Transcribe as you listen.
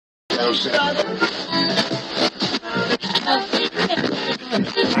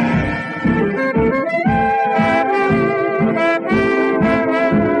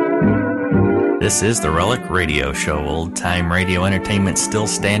This is the Relic Radio Show, old-time radio entertainment still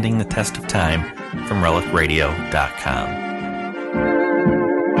standing the test of time, from relicradio.com.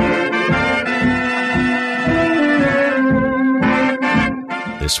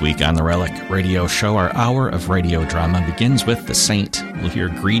 This week on the Relic Radio Show, our hour of radio drama begins with The Saint. We'll hear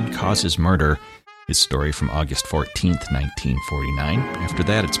Greed Causes Murder, his story from August 14th, 1949. After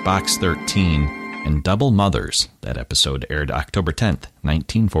that, it's Box 13 and Double Mothers. That episode aired October 10th,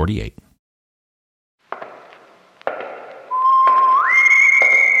 1948.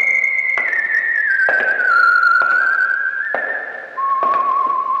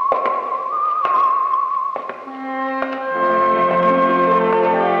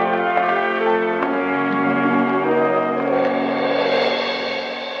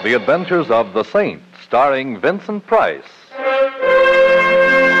 The Adventures of the Saint, starring Vincent Price.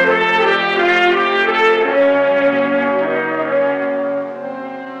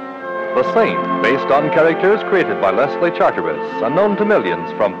 The Saint, based on characters created by Leslie Charteris, unknown to millions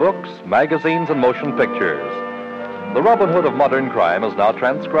from books, magazines, and motion pictures. The Robin Hood of modern crime is now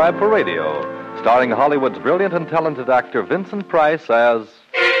transcribed for radio, starring Hollywood's brilliant and talented actor Vincent Price as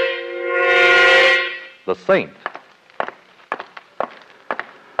The Saint.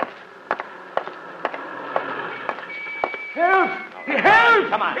 Help!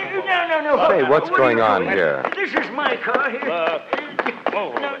 Come on. No. Hey, what's going on here? This is my car here.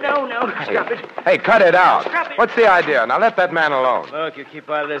 No, stop it. Hey, cut it out. Stop it. What's the idea? Now let that man alone. Look, you keep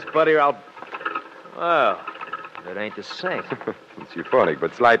out of this, buddy, or I'll... Well, that ain't the Saint. It's euphonic,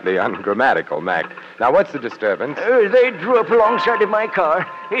 but slightly ungrammatical, Mac. Now, what's the disturbance? They drew up alongside of my car.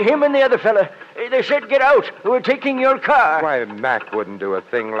 Him and the other fella. They said, get out. We're taking your car. Why, Mac wouldn't do a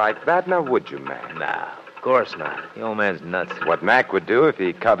thing like that. Now, would you, Mac? Nah, of course not. The old man's nuts. What Mac would do if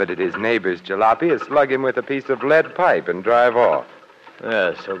he coveted his neighbor's jalopy is slug him with a piece of lead pipe and drive off.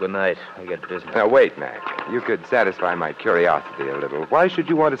 Yeah, so good night. I got business. Now, wait, Mac. You could satisfy my curiosity a little. Why should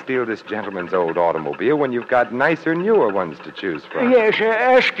you want to steal this gentleman's old automobile when you've got nicer, newer ones to choose from? Yes,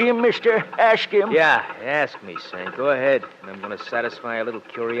 ask him, mister. Ask him. Yeah, ask me, Saint. Go ahead. And I'm going to satisfy a little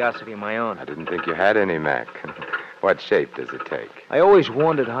curiosity of my own. I didn't think you had any, Mac. What shape does it take? I always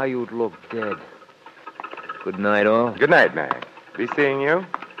wondered how you'd look dead. Good night, all. Good night, Mac. Be seeing you?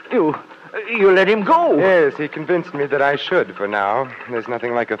 You let him go. Yes, he convinced me that I should for now. There's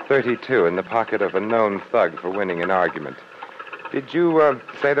nothing like a .32 in the pocket of a known thug for winning an argument. Did you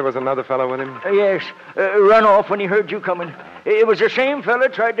say there was another fellow with him? Yes. Run off when he heard you coming. It was the same fella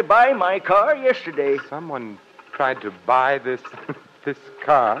tried to buy my car yesterday. Someone tried to buy this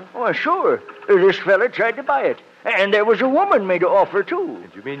car? Oh, sure. This fella tried to buy it. And there was a woman made an offer, too.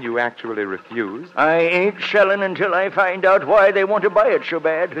 Did you mean you actually refused? I ain't selling until I find out why they want to buy it so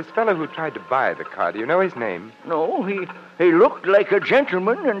bad. This fellow who tried to buy the car, do you know his name? No, he looked like a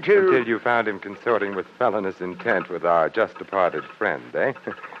gentleman until... Until you found him consorting with felonious intent with our just-departed friend, eh?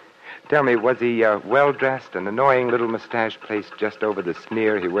 Tell me, was he well-dressed, an annoying little mustache placed just over the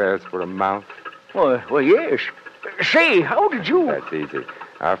sneer he wears for a mouth? Well, yes. Say, how did you... That's easy.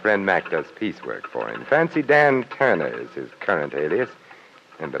 Our friend Mac does piecework for him. Fancy Dan Turner is his current alias.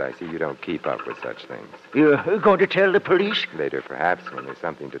 But I see you don't keep up with such things. You're going to tell the police? Later, perhaps, when there's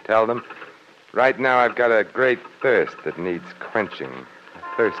something to tell them. Right now, I've got a great thirst that needs quenching.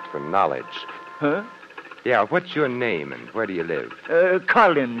 A thirst for knowledge. Huh? Yeah, what's your name and where do you live?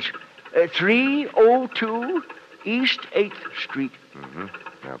 Collins. 302 East 8th Street. Mm-hmm.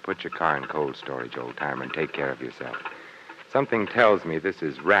 Now, put your car in cold storage, old-timer, and take care of yourself. Something tells me this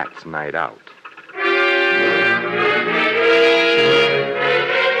is Rat's night out.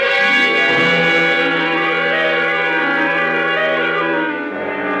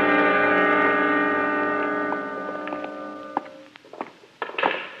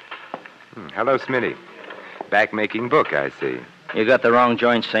 Hello, Smitty. Back making book, I see. You got the wrong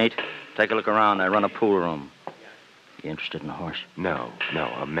joint, Saint. Take a look around. I run a pool room. You interested in a horse? No,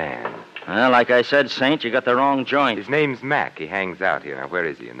 a man. Well, like I said, Saint, you got the wrong joint. His name's Mac. He hangs out here. Now, where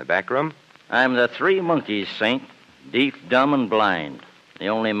is he? In the back room? I'm the Three Monkeys, Saint. Deaf, dumb, and blind. The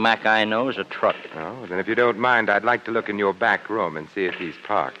only Mac I know is a truck. Oh, then if you don't mind, I'd like to look in your back room and see if he's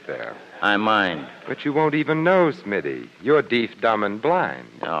parked there. I mind. But you won't even know, Smitty. You're deaf, dumb, and blind.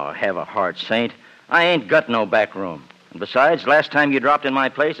 Oh, have a heart, Saint. I ain't got no back room. And besides, last time you dropped in my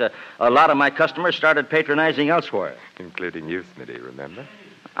place, a lot of my customers started patronizing elsewhere. Including you, Smitty, remember?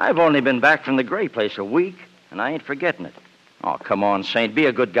 I've only been back from the Gray place a week, and I ain't forgetting it. Oh, come on, Saint. Be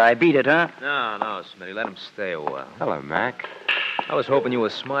a good guy. Beat it, huh? No, Smitty. Let him stay a while. Hello, Mac. I was hoping you were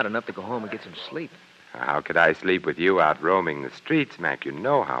smart enough to go home and get some sleep. How could I sleep with you out roaming the streets, Mac? You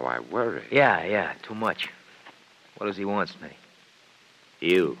know how I worry. Yeah, too much. What does he want, Smitty?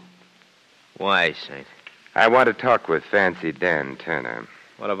 You. Why, Saint? I want to talk with Fancy Dan Turner.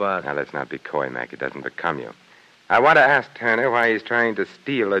 What about? Now, let's not be coy, Mac. It doesn't become you. I want to ask Turner why he's trying to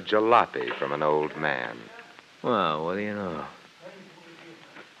steal a jalopy from an old man. Well, what do you know?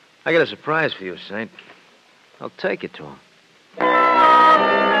 I got a surprise for you, Saint. I'll take it to him.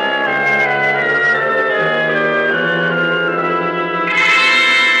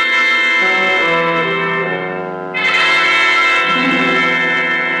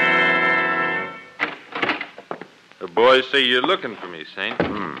 The boys say you're looking for me, Saint.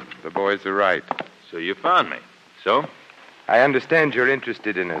 The boys are right. So you found me. So? I understand you're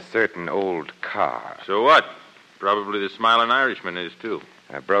interested in a certain old car. So what? Probably the Smiling Irishman is, too.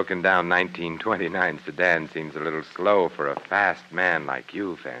 A broken down 1929 sedan seems a little slow for a fast man like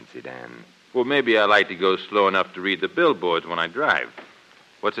you, Fancy Dan. Well, maybe I like to go slow enough to read the billboards when I drive.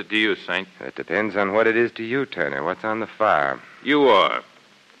 What's it to you, Saint? It depends on what it is to you, Turner. What's on the fire? You are.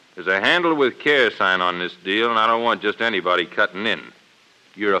 There's a handle with care sign on this deal, and I don't want just anybody cutting in.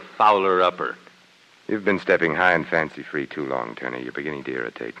 You're a fowler-upper. You've been stepping high and fancy-free too long, Turner. You're beginning to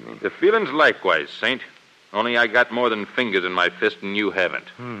irritate me. The feeling's likewise, Saint. Only I got more than fingers in my fist, and you haven't.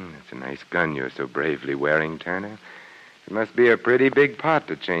 That's a nice gun you're so bravely wearing, Turner. It must be a pretty big pot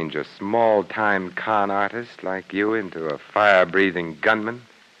to change a small-time con artist like you into a fire-breathing gunman.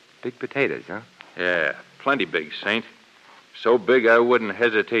 Big potatoes, huh? Yeah, plenty big, Saint. So big I wouldn't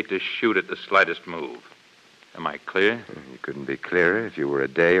hesitate to shoot at the slightest move. Am I clear? You couldn't be clearer if you were a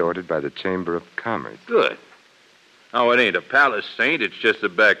day ordered by the Chamber of Commerce. Good. Now, it ain't a palace, Saint. It's just the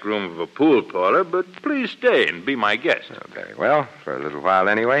back room of a pool parlor, but please stay and be my guest. Oh, very well, for a little while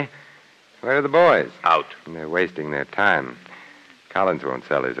anyway. Where are the boys? Out. They're wasting their time. Collins won't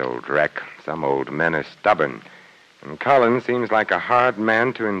sell his old wreck. Some old men are stubborn. And Collins seems like a hard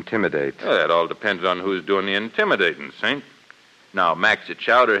man to intimidate. Well, that all depends on who's doing the intimidating, Saint. Now, Mac's a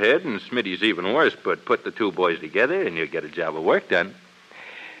chowderhead and Smitty's even worse, but put the two boys together and you get a job of work done.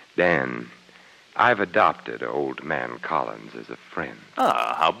 Dan, I've adopted old man Collins as a friend.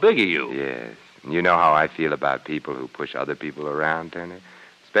 Ah, how big are you? Yes. You know how I feel about people who push other people around, Turner?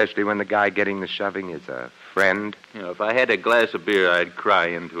 Especially when the guy getting the shoving is a friend. You know, if I had a glass of beer, I'd cry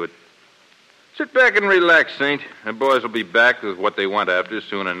into it. Sit back and relax, Saint. The boys will be back with what they want after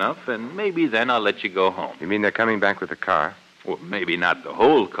soon enough, and maybe then I'll let you go home. You mean they're coming back with the car? Well, maybe not the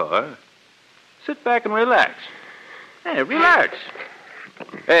whole car. Sit back and relax. Hey, relax.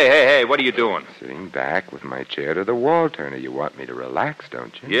 Hey, what are you doing? Sitting back with my chair to the wall, Turner. You want me to relax,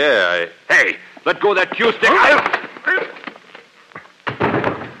 don't you? Yeah, Hey, let go of that cue stick.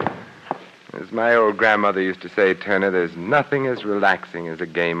 As my old grandmother used to say, Turner, there's nothing as relaxing as a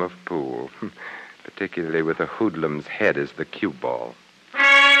game of pool. Particularly with a hoodlum's head as the cue ball.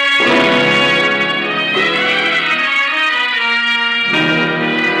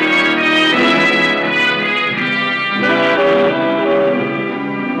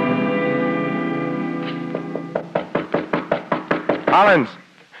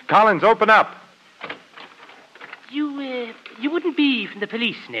 Collins, open up. You wouldn't be from the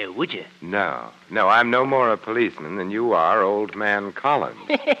police now, would you? No, I'm no more a policeman than you are, old man Collins.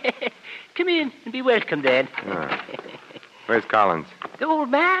 Come in and be welcome, then. Where's Collins? The old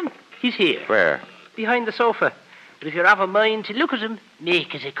man? He's here. Where? Behind the sofa. But if you're of a mind to look at him,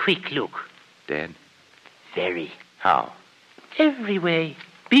 make it a quick look. Dead? Very. How? Every way.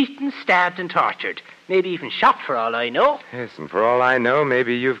 Beaten, stabbed, and tortured. Maybe even shot, for all I know. Yes, and for all I know,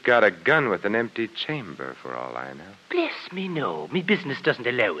 maybe you've got a gun with an empty chamber, for all I know. Bless me, no. Me business doesn't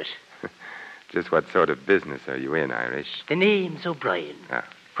allow it. Just what sort of business are you in, Irish? The name's O'Brien. Ah.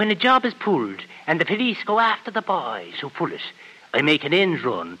 When a job is pulled and the police go after the boys who pull it, I make an end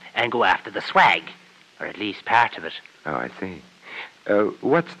run and go after the swag. Or at least part of it. Oh, I see.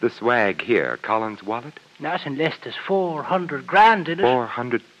 What's the swag here? Collins' wallet? Not unless there's 400 grand in it.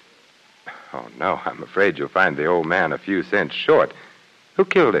 400? Oh, no, I'm afraid you'll find the old man a few cents short. Who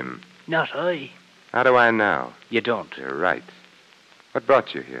killed him? Not I. How do I know? You don't. You're right. What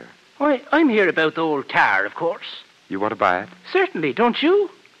brought you here? Why, I'm here about the old car, of course. You want to buy it? Certainly, don't you?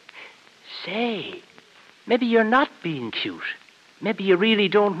 Say, maybe you're not being cute. Maybe you really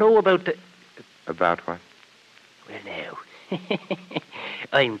don't know about the... About what? Well, now,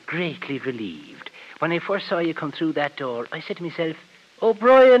 I'm greatly relieved. When I first saw you come through that door, I said to myself,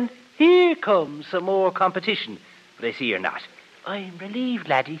 O'Brien, here comes some more competition. But I see you're not. I'm relieved,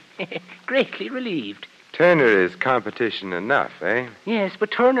 laddie. Greatly relieved. Turner is competition enough, eh? Yes,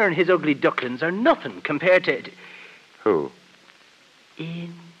 but Turner and his ugly ducklings are nothing compared to... Who?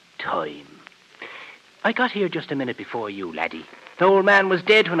 in time. I got here just a minute before you, laddie. The old man was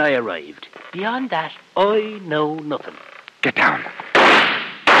dead when I arrived. Beyond that, I know nothing. Get down.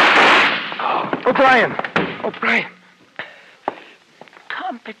 O'Brien! O'Brien!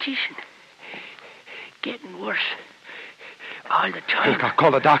 Competition. Getting worse. All the time. Look, I'll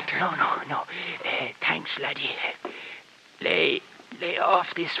call the doctor. No. Thanks, laddie. Lay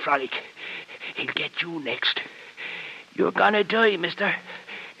off this frolic. He'll get you next. You're gonna die, mister.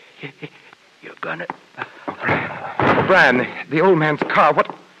 You're gonna... O'Brien, the old man's car,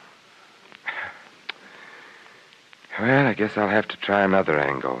 what... Well, I guess I'll have to try another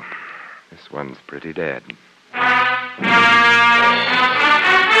angle. This one's pretty dead.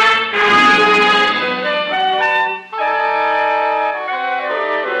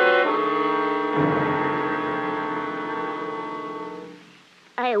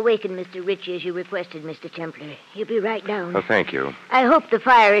 I awakened Mr. Ritchie as you requested, Mr. Templar. He'll be right down. Oh, thank you. I hope the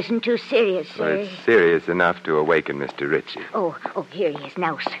fire isn't too serious, sir. Well, it's serious enough to awaken Mr. Ritchie. Oh, here he is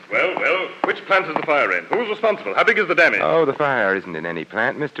now, sir. Well, which plant is the fire in? Who's responsible? How big is the damage? Oh, the fire isn't in any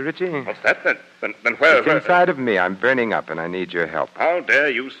plant, Mr. Ritchie. What's that? Then where... It's inside of me. I'm burning up, and I need your help. How dare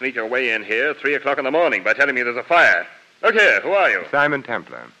you sneak your way in here 3 o'clock in the morning by telling me there's a fire? Look here, who are you? Simon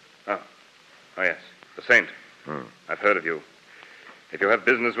Templar. Oh, yes, the Saint. I've heard of you. If you have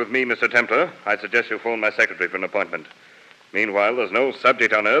business with me, Mr. Templar, I'd suggest you phone my secretary for an appointment. Meanwhile, there's no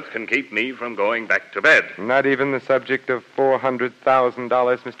subject on earth can keep me from going back to bed. Not even the subject of $400,000,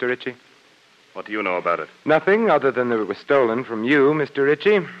 Mr. Ritchie? What do you know about it? Nothing, other than that it was stolen from you, Mr.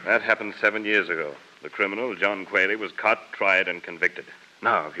 Ritchie. That happened 7 years ago. The criminal, John Qualey, was caught, tried, and convicted.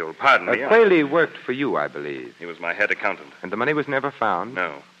 Now, if you'll pardon me... Qualey worked for you, I believe. He was my head accountant. And the money was never found?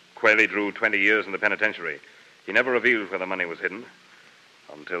 No. Qualey drew 20 years in the penitentiary. He never revealed where the money was hidden.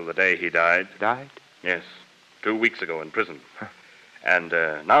 Until the day he died. Died? Yes. 2 weeks ago in prison. And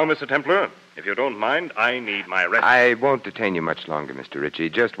now, Mr. Templar, if you don't mind, I need my rest. I won't detain you much longer, Mr. Ritchie.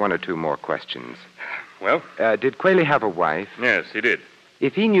 Just 1 or 2 more questions. Well? Did Qualey have a wife? Yes, he did.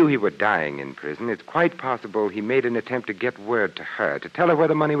 If he knew he were dying in prison, it's quite possible he made an attempt to get word to her, to tell her where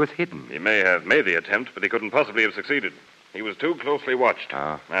the money was hidden. He may have made the attempt, but he couldn't possibly have succeeded. He was too closely watched.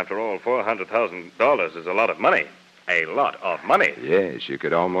 Oh. After all, $400,000 is a lot of money. A lot of money. Yes, you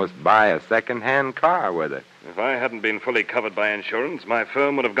could almost buy a second-hand car with it. If I hadn't been fully covered by insurance, my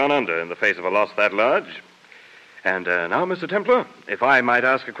firm would have gone under in the face of a loss that large. And now, Mr. Templar, if I might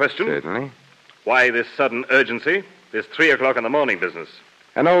ask a question. Certainly. Why this sudden urgency, this 3 o'clock in the morning business?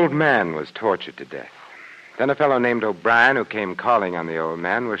 An old man was tortured to death. Then a fellow named O'Brien, who came calling on the old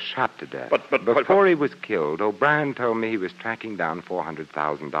man, was shot to death. But before he was killed, O'Brien told me he was tracking down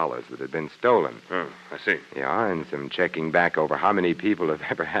 $400,000 that had been stolen. Oh, I see. Yeah, and some checking back over how many people have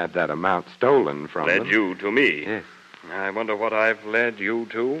ever had that amount stolen from them. Led you to me? Yes. I wonder what I've led you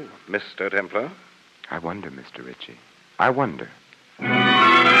to, Mr. Templar. I wonder, Mr. Ritchie. I wonder.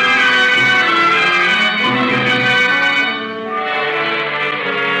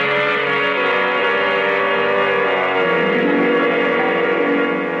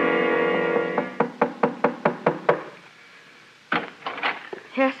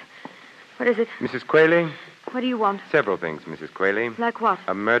 Yes? What is it? Mrs. Qualey? What do you want? Several things, Mrs. Qualey. Like what?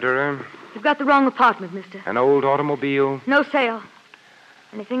 A murderer. You've got the wrong apartment, mister. An old automobile. No sale.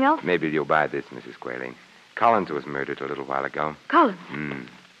 Anything else? Maybe you'll buy this, Mrs. Qualey. Collins was murdered a little while ago. Collins?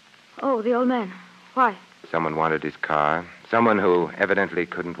 Oh, the old man. Why? Someone wanted his car. Someone who evidently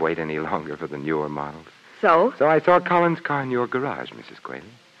couldn't wait any longer for the newer models. So? So I saw Collins' car in your garage, Mrs. Qualey.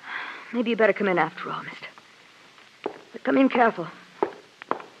 Maybe you better come in after all, mister. But come in careful.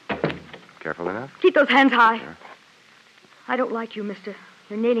 Careful enough? Keep those hands high. Sure. I don't like you, mister.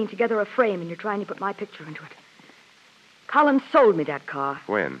 You're nailing together a frame and you're trying to put my picture into it. Collins sold me that car.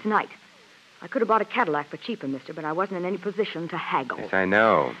 When? Tonight. I could have bought a Cadillac for cheaper, mister, but I wasn't in any position to haggle. Yes, I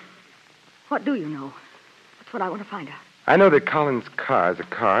know. What do you know? That's what I want to find out. I know that Collins' car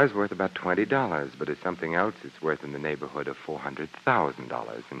is worth about $20, but it's something else it's worth in the neighborhood of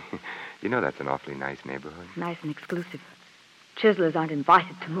 $400,000. And you know that's an awfully nice neighborhood. Nice and exclusive. Chiselers aren't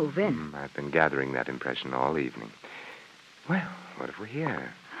invited to move in. I've been gathering that impression all evening. Well, what have we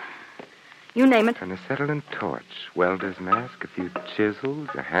here? You name it. An acetylene torch, welder's mask, a few chisels,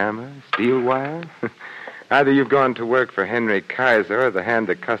 a hammer, steel wire. Either you've gone to work for Henry Kaiser, or the hand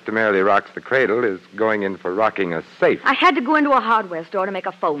that customarily rocks the cradle is going in for rocking a safe. I had to go into a hardware store to make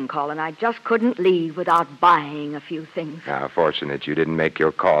a phone call, and I just couldn't leave without buying a few things. How fortunate you didn't make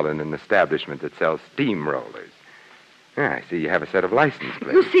your call in an establishment that sells steamrollers. Yeah, I see you have a set of license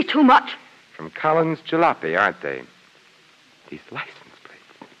plates. You see too much. From Collins Jalopy, aren't they? These license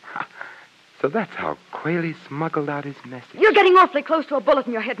plates. So that's how Quayle smuggled out his message. You're getting awfully close to a bullet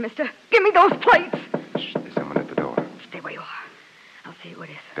in your head, mister. Give me those plates. Shh, there's someone at the door. Stay where you are. I'll see who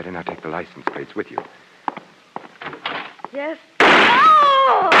it is. Better not take the license plates with you. Yes?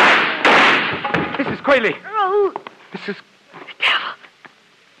 Oh! Mrs. Quayle! Oh! Mrs.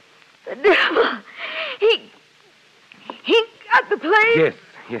 The devil! He got the plates.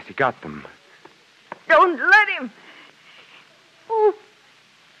 Yes, he got them. Don't let him. Oh,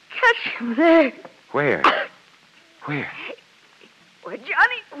 catch him there. Where? Where? Where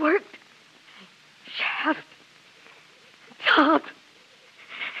Johnny worked. Shaft. Top.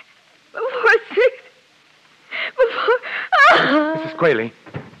 Before 6. Mrs. Quayle.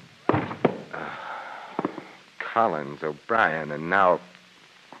 Collins, O'Brien, and now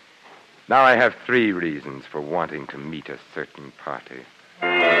I have 3 reasons for wanting to meet a certain party.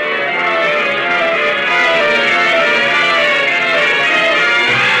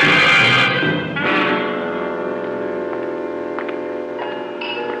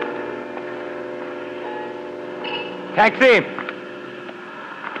 Taxi!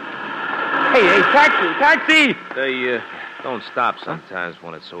 Hey, taxi! They don't stop sometimes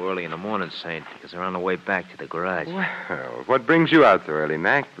when it's so early in the morning, Saint, because they're on the way back to the garage. Well, what brings you out so early,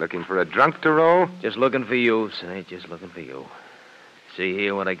 Mac? Looking for a drunk to roll? Just looking for you, Saint, just looking for you. See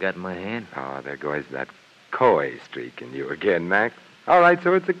here what I got in my hand? Oh, there goes that coy streak in you again, Mac. All right,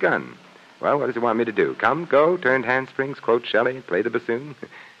 so it's a gun. Well, what does it want me to do? Come, go, turned handsprings, quote Shelley, play the bassoon?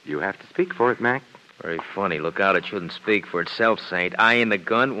 You have to speak for it, Mac. Very funny. Look out, it shouldn't speak for itself, Saint. I and the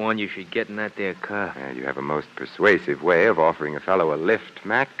gun warn you should get in that there car. You have a most persuasive way of offering a fellow a lift,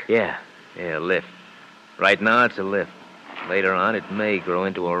 Mac. Yeah, a lift. Right now, it's a lift. Later on, it may grow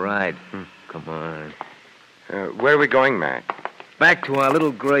into a ride. Come on. Where are we going, Mac? Back to our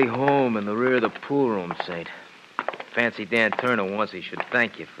little gray home in the rear of the pool room, Saint. Fancy Dan Turner wants he should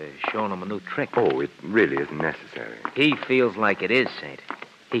thank you for showing him a new trick. Oh, it really isn't necessary. He feels like it is, Saint.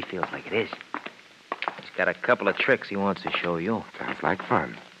 He feels like it is. He's got a couple of tricks he wants to show you. Sounds like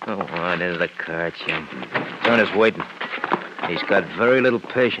fun. Go on into the car, Chum. Turner's waiting. He's got very little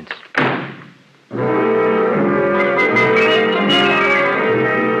patience.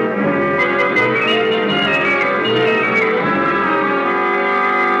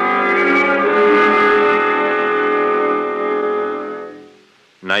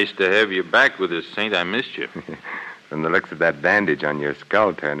 Nice to have you back with us, Saint. I missed you. From the looks of that bandage on your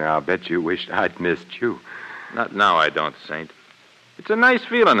skull, Turner, I'll bet you wished I'd missed you. Not now, I don't, Saint. It's a nice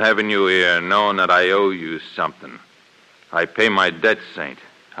feeling having you here, knowing that I owe you something. I pay my debts, Saint.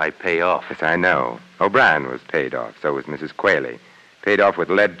 I pay off. Yes, I know. O'Brien was paid off. So was Mrs. Quayle. Paid off with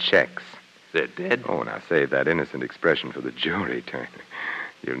lead checks. They're dead? Oh, now save that innocent expression for the jury, Turner.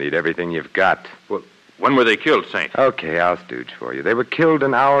 You'll need everything you've got. Well, when were they killed, Saint? Okay, I'll stooge for you. They were killed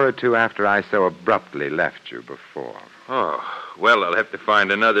an hour or two after I so abruptly left you before. Oh, well, I'll have to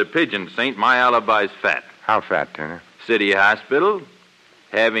find another pigeon, Saint. My alibi's fat. How fat, Turner? City Hospital.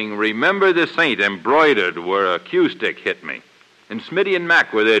 Having Remember the Saint embroidered where a cue stick hit me. And Smitty and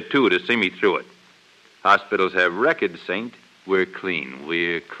Mac were there, too, to see me through it. Hospitals have records, Saint. We're clean.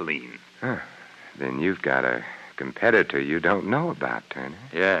 We're clean. Huh. Then you've got a competitor you don't know about, Turner.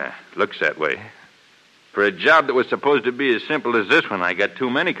 Yeah, looks that way. For a job that was supposed to be as simple as this one, I got too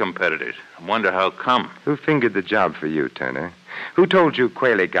many competitors. I wonder how come. Who fingered the job for you, Turner? Who told you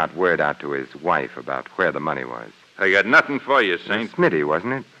Quayle got word out to his wife about where the money was? I got nothing for you, Saint. Smitty,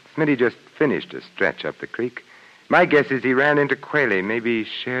 wasn't it? Smitty just finished a stretch up the creek. My guess is he ran into Quayle, maybe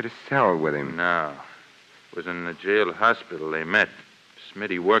shared a cell with him. No. It was in the jail hospital they met.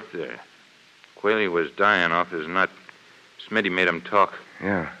 Smitty worked there. Quayle was dying off his nut. Smitty made him talk.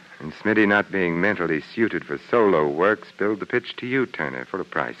 Yeah. And Smitty, not being mentally suited for solo work, spilled the pitch to you, Turner, for a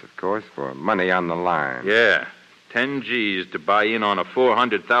price, of course, for money on the line. Yeah, 10 G's to buy in on a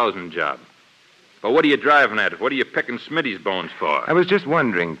 $400,000 job. But what are you driving at? What are you picking Smitty's bones for? I was just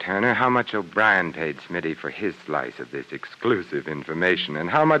wondering, Turner, how much O'Brien paid Smitty for his slice of this exclusive information,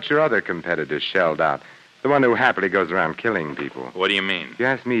 and how much your other competitors shelled out. The one who happily goes around killing people. What do you mean? If you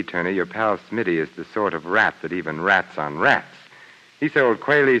ask me, Turner, your pal Smitty is the sort of rat that even rats on rats. He sold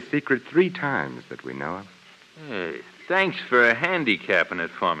Quayle's secret 3 times that we know of. Hey, thanks for handicapping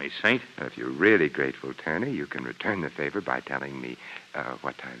it for me, Saint. If you're really grateful, Turner, you can return the favor by telling me,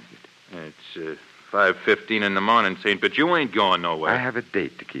 what time is it? It's 5:15 in the morning, Saint, but you ain't going nowhere. I have a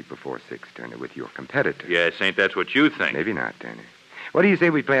date to keep before 6, Turner, with your competitor. Yeah, Saint, that's what you think. Maybe not, Turner. What do you say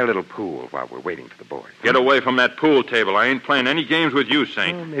we play a little pool while we're waiting for the boys? Get away from that pool table. I ain't playing any games with you,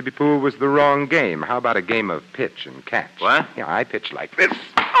 Saint. Well, maybe pool was the wrong game. How about a game of pitch and catch? What? Yeah, I pitch like this.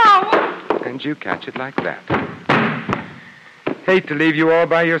 Oh! And you catch it like that. Hate to leave you all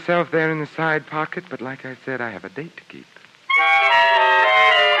by yourself there in the side pocket, but like I said, I have a date to keep.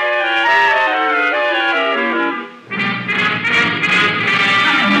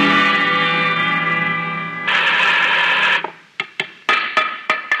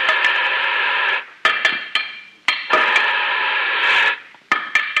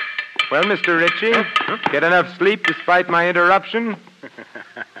 Well, Mr. Ritchie, get enough sleep despite my interruption?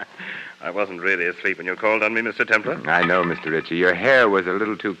 I wasn't really asleep when you called on me, Mr. Templar. I know, Mr. Ritchie. Your hair was a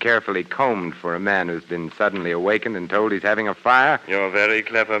little too carefully combed for a man who's been suddenly awakened and told he's having a fire. You're very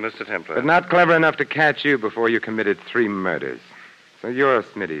clever, Mr. Templar. But not clever enough to catch you before you committed 3 murders. So you're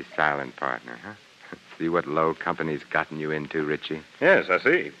Smitty's silent partner, huh? See what low company's gotten you into, Ritchie? Yes, I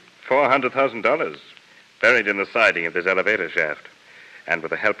see. $400,000 buried in the siding of this elevator shaft. And with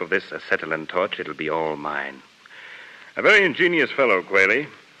the help of this acetylene torch, it'll be all mine. A very ingenious fellow, Quayle.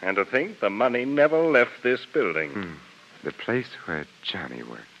 And to think the money never left this building. The place where Johnny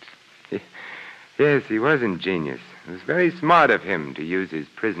worked. Yes, he was ingenious. It was very smart of him to use his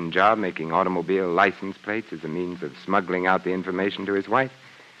prison job making automobile license plates as a means of smuggling out the information to his wife.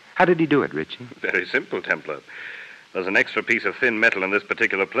 How did he do it, Ritchie? Very simple, Templar. There's an extra piece of thin metal in this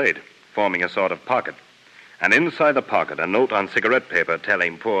particular plate, forming a sort of pocket. And inside the pocket, a note on cigarette paper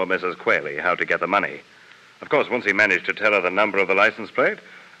telling poor Mrs. Quayle how to get the money. Of course, once he managed to tell her the number of the license plate,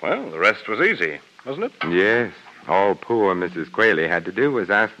 well, the rest was easy, wasn't it? Yes. All poor Mrs. Quayle had to do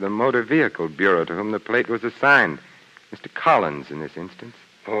was ask the Motor Vehicle Bureau to whom the plate was assigned. Mr. Collins, in this instance.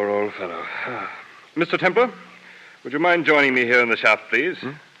 Poor old fellow. Mr. Templar, would you mind joining me here in the shaft, please?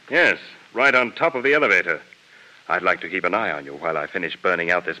 Yes, right on top of the elevator. I'd like to keep an eye on you while I finish burning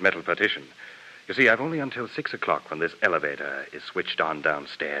out this metal partition. You see, I've only until 6 o'clock when this elevator is switched on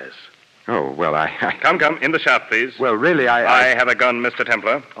downstairs. Oh, well, I... Come, in the shaft, please. Well, really, I have a gun, Mr.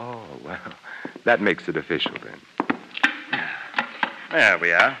 Templar. Oh, well, that makes it official, then. There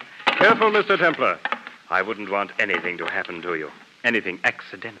we are. Careful, Mr. Templar. I wouldn't want anything to happen to you. Anything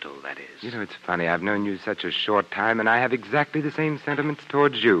accidental, that is. You know, it's funny. I've known you such a short time, and I have exactly the same sentiments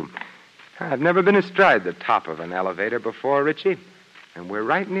towards you. I've never been astride the top of an elevator before, Ritchie. And we're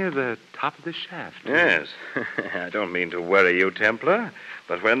right near the top of the shaft. Yes. I don't mean to worry you, Templar,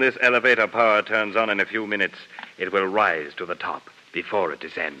 but when this elevator power turns on in a few minutes, it will rise to the top before it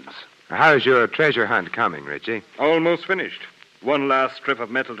descends. How's your treasure hunt coming, Ritchie? Almost finished. One last strip of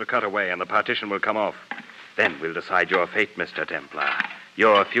metal to cut away, and the partition will come off. Then we'll decide your fate, Mr. Templar.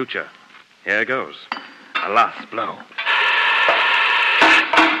 Your future. Here goes. A last blow.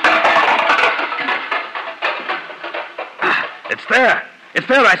 It's there. It's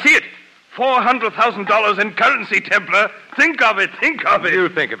there. I see it. $400,000 in currency, Templar. Think of it. Think of it. You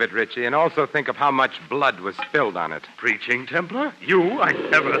think of it, Ritchie, and also think of how much blood was spilled on it. Preaching, Templar? You? I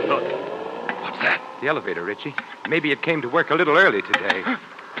never thought. What's that? The elevator, Ritchie. Maybe it came to work a little early today.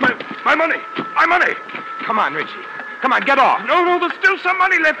 My money. My money. Come on, Ritchie. Come on, get off. No, there's still some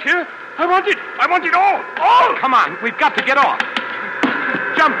money left here. I want it. I want it all. All. Come on, we've got to get off.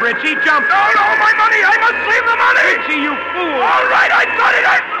 Jump, Ritchie, jump. No, my money. I must save the money. Ritchie, you fool. All right, I got it.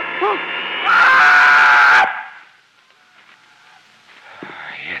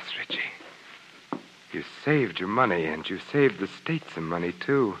 Yes, Ritchie. You saved your money, and you saved the state some money,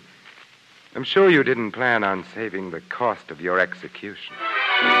 too. I'm sure you didn't plan on saving the cost of your execution.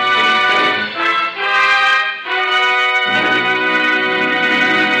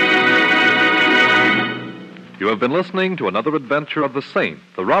 You have been listening to another adventure of the Saint,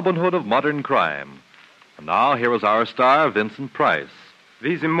 the Robin Hood of modern crime. And now, here is our star, Vincent Price.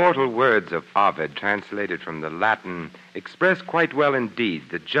 These immortal words of Ovid, translated from the Latin, express quite well indeed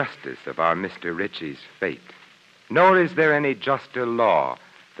the justice of our Mr. Ritchie's fate. Nor is there any juster law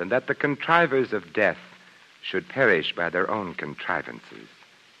than that the contrivers of death should perish by their own contrivances.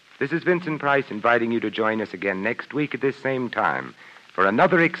 This is Vincent Price inviting you to join us again next week at this same time for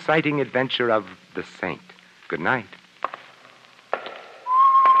another exciting adventure of the Saint. Good night.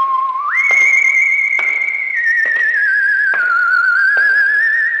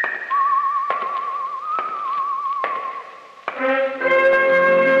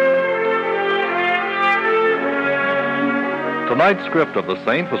 Tonight's script of The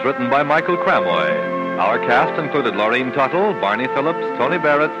Saint was written by Michael Cramoy. Our cast included Laureen Tuttle, Barney Phillips, Tony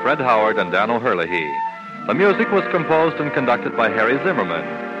Barrett, Fred Howard, and Dan O'Herlihy. The music was composed and conducted by Harry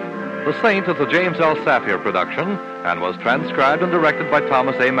Zimmerman. The Saint is a James L. Safier production and was transcribed and directed by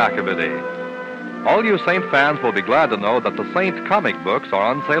Thomas A. McAbity. All you Saint fans will be glad to know that the Saint comic books are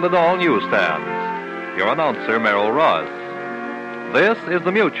on sale at all newsstands. Your announcer, Merrill Ross. This is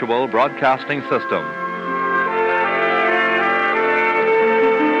the Mutual Broadcasting System.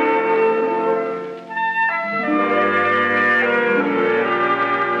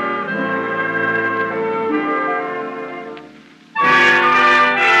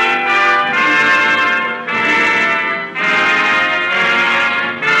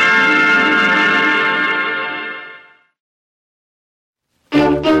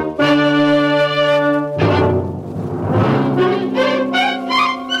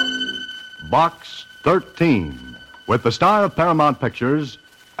 Box 13, with the star of Paramount Pictures,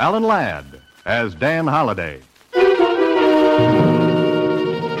 Alan Ladd, as Dan Holliday.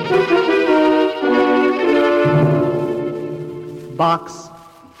 Box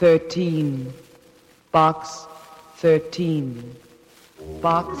 13. Box 13.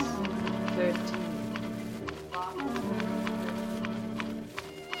 Box 13.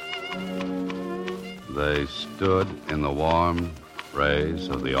 They stood in the warm rays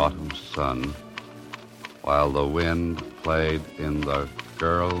of the autumn sun while the wind played in the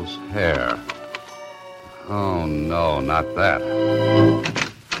girl's hair. Oh, no, not that.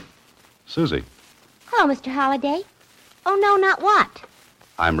 Susie, Hello, Mr. Holliday. Oh, no, not what?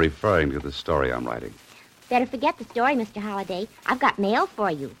 I'm referring to the story I'm writing. Better forget the story, Mr. Holliday. I've got mail for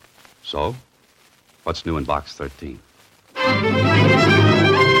you. So, what's new in Box 13?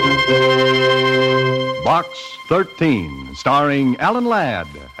 Box 13, starring Alan Ladd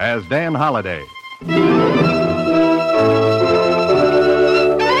as Dan Holliday.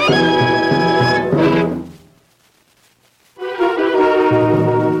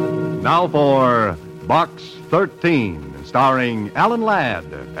 Now for Box 13, starring Alan Ladd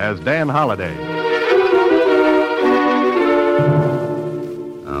as Dan Holliday.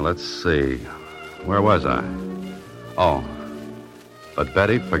 Let's see. Where was I? Oh. But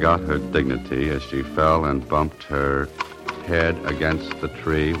Betty forgot her dignity as she fell and bumped her head against the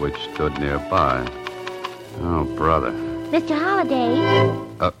tree which stood nearby. Oh, brother. Mr. Holliday,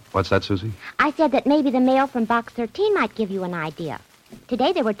 What's that, Susie? I said that maybe the mail from Box 13 might give you an idea.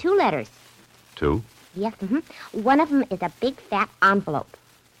 Today there were 2 letters. 2? Yes, One of them is a big, fat envelope.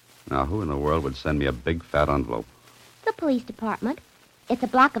 Now, who in the world would send me a big, fat envelope? The police department. It's a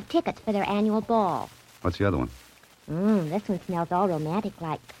block of tickets for their annual ball. What's the other one? This one smells all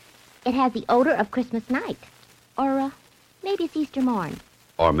romantic-like. It has the odor of Christmas night. Or, maybe it's Easter morn.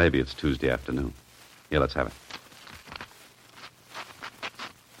 Or maybe it's Tuesday afternoon. Here, let's have it.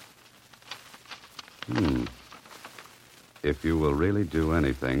 If you will really do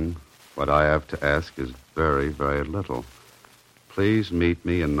anything, what I have to ask is very, very little. Please meet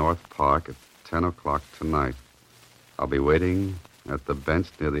me in North Park at 10 o'clock tonight. I'll be waiting at the bench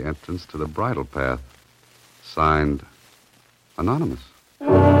near the entrance to the bridle path. Signed, Anonymous.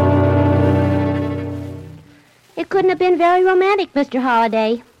 It couldn't have been very romantic, Mr.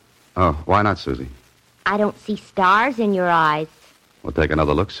 Holliday. Oh, why not, Susie? I don't see stars in your eyes. We'll take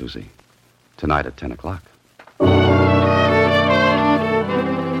another look, Susie. Tonight at 10 o'clock.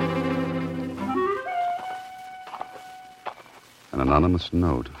 An anonymous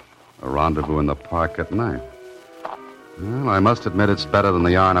note. A rendezvous in the park at night. Well, I must admit it's better than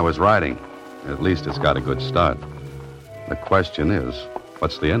the yarn I was writing. At least it's got a good start. The question is,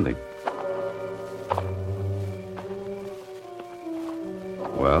 what's the ending?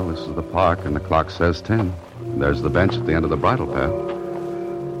 Well, this is the park, and the clock says 10. And there's the bench at the end of the bridle path.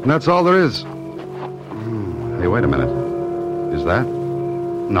 And that's all there is. Hey, wait a minute. Is that?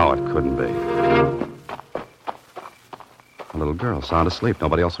 No, it couldn't be. A little girl, sound asleep,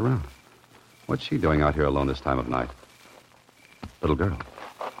 nobody else around. What's she doing out here alone this time of night? Little girl.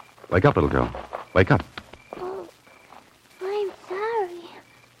 Wake up, little girl. Wake up. Oh, I'm sorry.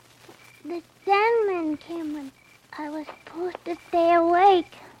 The Sandman came when I was supposed to stay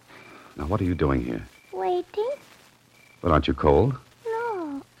awake. Now, what are you doing here? Waiting? But aren't you cold?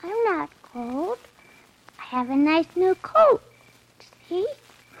 No, I'm not cold. I have a nice new coat. See?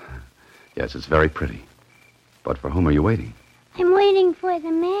 Yes, it's very pretty. But for whom are you waiting? I'm waiting for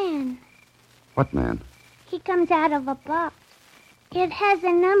the man. What man? He comes out of a box. It has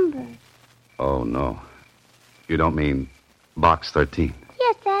a number. Oh, no. You don't mean Box 13?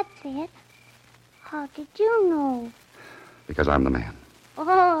 Yes, that's it. How did you know? Because I'm the man.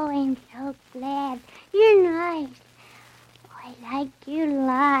 Oh, I'm so glad. You're nice. Oh, I like you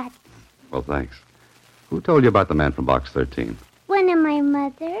lots. Well, thanks. Who told you about the man from Box 13? One of my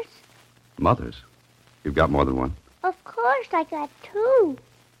mothers. Mothers? You've got more than one? Of course, I got 2.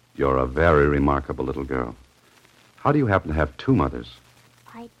 You're a very remarkable little girl. How do you happen to have 2 mothers?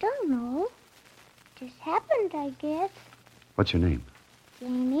 I don't know. Just happened, I guess. What's your name?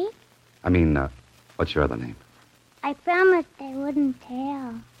 Janie. I mean, what's your other name? I promised I wouldn't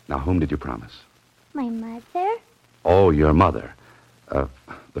tell. Now, whom did you promise? My mother? Oh, your mother.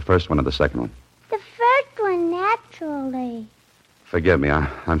 The first one or the second one? The first one, naturally. Forgive me,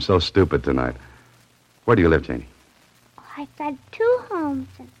 I'm so stupid tonight. Where do you live, Janie? Oh, I've got 2 homes,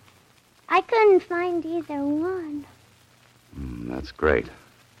 and I couldn't find either one. That's great.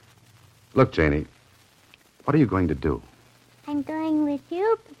 Look, Janie, what are you going to do? I'm going with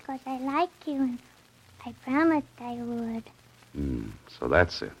you because I like you, and I promised I would. So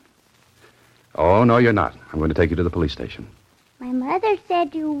that's it. Oh, no, you're not. I'm going to take you to the police station. My mother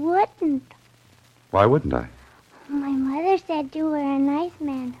said you wouldn't. Why wouldn't I? My mother said you were a nice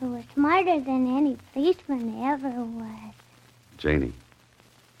man who was smarter than any policeman ever was. Janie,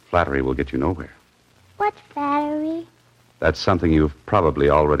 flattery will get you nowhere. What's flattery? That's something you've probably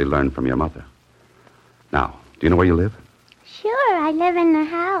already learned from your mother. Now, do you know where you live? Sure, I live in the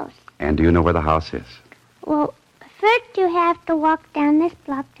house. And do you know where the house is? Well, first you have to walk down this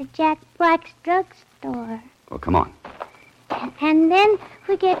block to Jack Black's drugstore. Well, come on. And then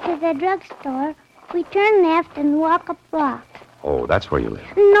we get to the drugstore. We turn left and walk a block. Oh, that's where you live.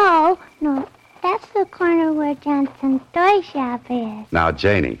 No. That's the corner where Johnson's toy shop is. Now,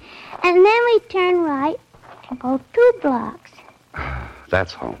 Janie. And then we turn right and go 2 blocks.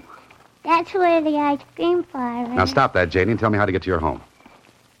 That's home. That's where the ice cream parlor is. Now, stop that, Janie, and tell me how to get to your home.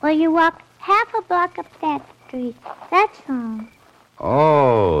 Well, you walk half a block up that street. That's home.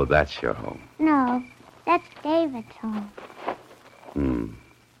 Oh, that's your home. No, that's David's home.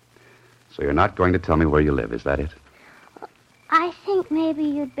 So you're not going to tell me where you live, is that it? I think maybe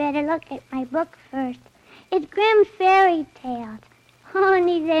you'd better look at my book first. It's Grimm's Fairy Tales.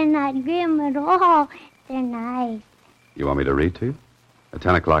 Only they're not grim at all. They're nice. You want me to read to you? At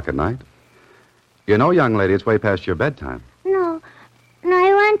 10 o'clock at night? You know, young lady, it's way past your bedtime. No,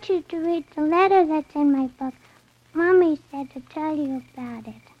 I want you to read the letter that's in my book. Mommy said to tell you about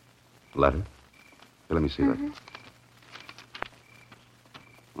it. Letter? Here, let me see that.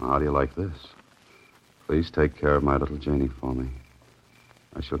 Well, how do you like this? Please take care of my little Janie for me.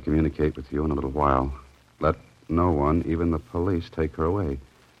 I shall communicate with you in a little while. Let no one, even the police, take her away.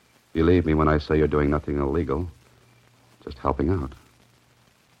 Believe me when I say you're doing nothing illegal. Just helping out.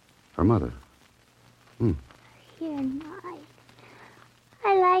 Her mother. You're nice.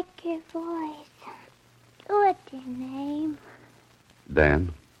 I like your voice. What's your name?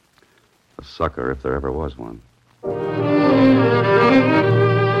 Dan. A sucker, if there ever was one. Well,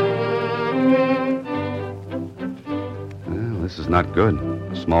 this is not good.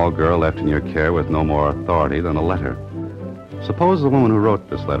 A small girl left in your care with no more authority than a letter. Suppose the woman who wrote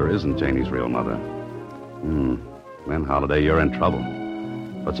this letter isn't Janie's real mother. Then, Holiday, you're in trouble.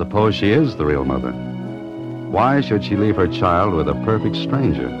 But suppose she is the real mother. Why should she leave her child with a perfect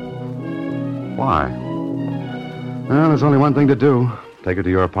stranger? Why? Well, there's only one thing to do. Take her to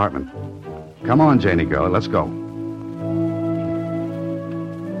your apartment. Come on, Janie girl, let's go.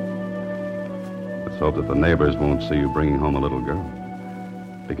 Let's hope that the neighbors won't see you bringing home a little girl.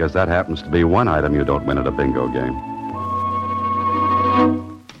 Because that happens to be one item you don't win at a bingo game.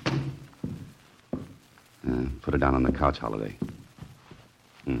 Put her down on the couch, Holiday.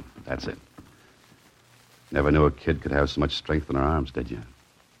 That's it. Never knew a kid could have so much strength in her arms, did you?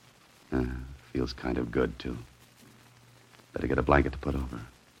 Feels kind of good, too. Better get a blanket to put over her.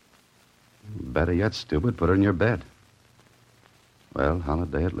 Better yet, stupid, put her in your bed. Well,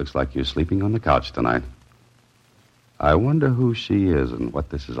 Holiday, it looks like you're sleeping on the couch tonight. I wonder who she is and what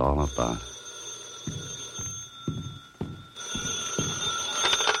this is all about.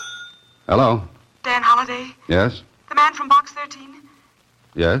 Hello? Dan Holiday? Yes? The man from Box 13?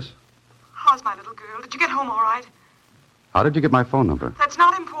 Yes? How's my little girl? Did you get home all right? How did you get my phone number? That's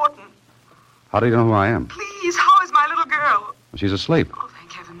not important. How do you know who I am? Please, how is my little girl? She's asleep. Oh,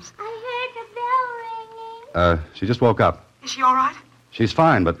 thank heavens. I heard the bell ringing. She just woke up. Is she all right? She's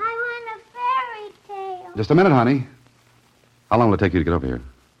fine, but... I want a fairy tale. Just a minute, honey. How long will it take you to get over here?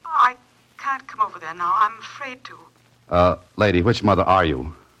 I can't come over there now. I'm afraid to. Lady, which mother are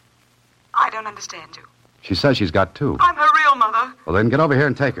you? I don't understand you. She says she's got 2. I'm her real mother. Well, then get over here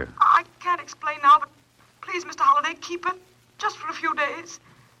and take her. I can't explain now, but please, Mr. Holliday, keep her just for a few days.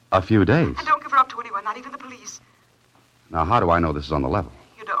 A few days? And don't give her up to anyone, not even the police. Now, how do I know this is on the level?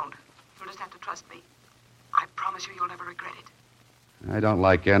 You don't. You'll just have to trust me. I promise you'll never regret it. I don't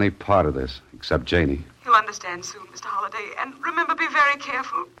like any part of this, except Janie. You'll understand soon, Mr. Holliday. And remember, be very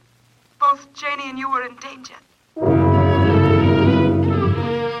careful. Both Janie and you are in danger.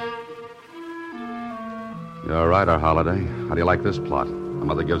 You're right, our Holiday. How do you like this plot? A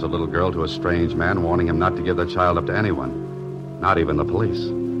mother gives a little girl to a strange man, warning him not to give the child up to anyone, not even the police.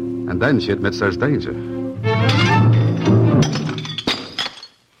 And then she admits there's danger.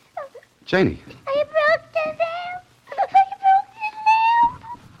 Janie. I broke the lamp.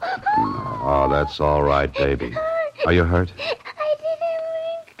 Oh, that's all right, baby. Are you hurt? I didn't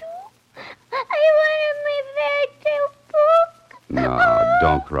mean to. I wanted my fairy tale book. No,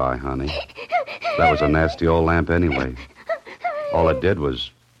 don't cry, honey. That was a nasty old lamp anyway. All it did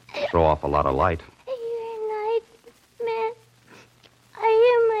was throw off a lot of light. You're a nice man. Are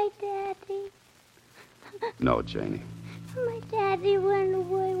you my daddy? No, Janie. My daddy went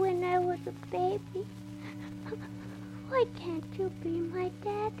away when I was a baby. Why can't you be my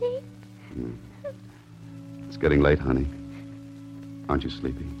daddy? It's getting late, honey. Aren't you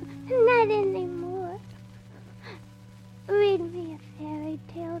sleepy? Not anymore. Read me a fairy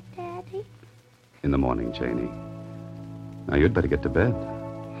tale, Daddy. In the morning, Janie. Now, you'd better get to bed.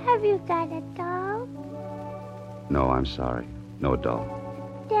 Have you got a doll? No, I'm sorry. No doll.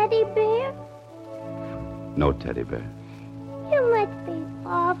 Teddy bear? No teddy bear. You must be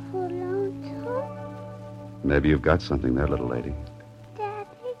awful lonesome. Maybe you've got something there, little lady.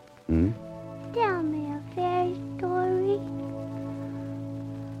 Daddy, Hmm? tell me a fairy story.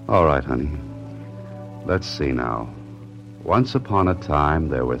 All right, honey. Let's see now. Once upon a time,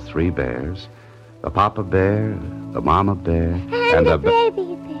 there were 3 bears. The papa bear, the mama bear, And the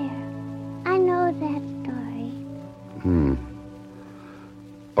baby bear. I know that story.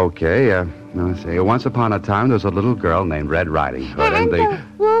 Okay, now let's see. Once upon a time, there was a little girl named Red Riding Hood, And the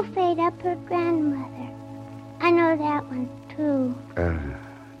wolf ate up her grandmother. I know that one, too.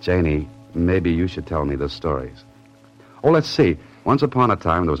 Janie, maybe you should tell me the stories. Oh, let's see. Once upon a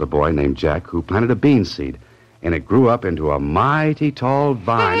time, there was a boy named Jack who planted a bean seed, and it grew up into a mighty tall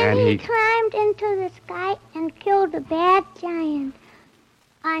vine, and he climbed into the sky and killed a bad giant.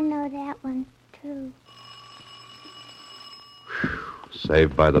 I know that one, too.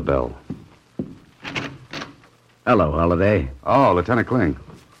 Saved by the bell. Hello, Holiday. Oh, Lieutenant Kling.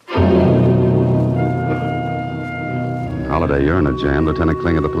 Holiday, you're in a jam. Lieutenant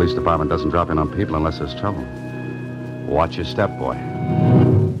Kling of the police department doesn't drop in on people unless there's trouble. Watch your step, boy.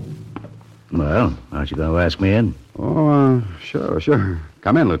 Well, aren't you going to ask me in? Oh, sure.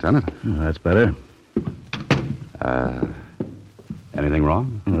 Come in, Lieutenant. That's better. Anything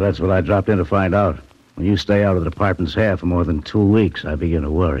wrong? Well, that's what I dropped in to find out. When you stay out of the department's hair for more than 2 weeks, I begin to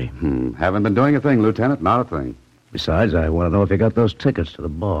worry. Haven't been doing a thing, Lieutenant. Not a thing. Besides, I want to know if you got those tickets to the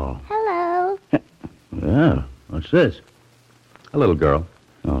ball. Hello. Yeah, what's this? A little girl.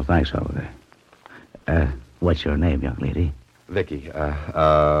 Oh, thanks, Holiday. What's your name, young lady? Vicky.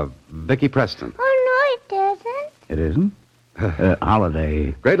 Vicky Preston. Oh, no, it isn't. It isn't?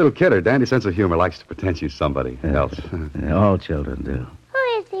 Holiday. Great little kid. Her dandy sense of humor likes to pretend she's somebody else. All children do.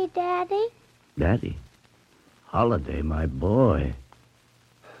 Who is he, Daddy? Daddy? Holiday, my boy.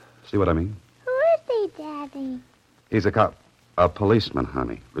 See what I mean? Who is he, Daddy? He's a cop. A policeman,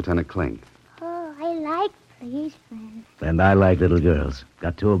 honey. Lieutenant Kling. Oh, I like policemen. And I like little girls.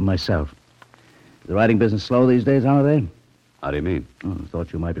 Got 2 of them myself. Is the writing business slow these days, Holiday? How do you mean? Oh, I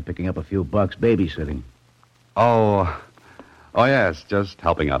thought you might be picking up a few bucks babysitting. Oh, yes, just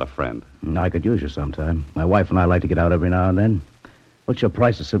helping out a friend. I could use you sometime. My wife and I like to get out every now and then. What's your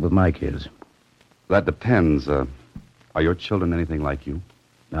price to sit with my kids? That depends. Are your children anything like you?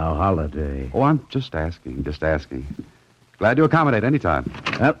 Now, Holiday. Oh, I'm just asking. Glad to accommodate any time.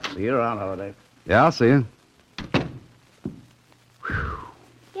 Yep, see you around, Holiday. Yeah, I'll see you.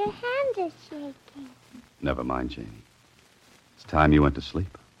 Your hands are shaking. Never mind, Janie. It's time you went to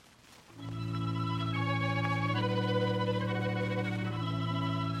sleep.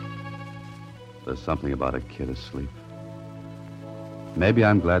 There's something about a kid asleep. Maybe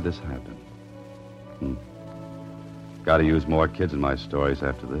I'm glad this happened. Got to use more kids in my stories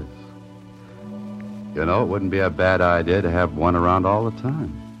after this. You know, it wouldn't be a bad idea to have one around all the time.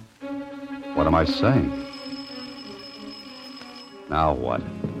 What am I saying? Now what?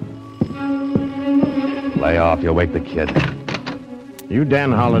 Lay off, you'll wake the kid. You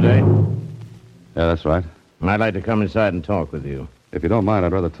Dan Holiday? Yeah, that's right. I'd like to come inside and talk with you. If you don't mind,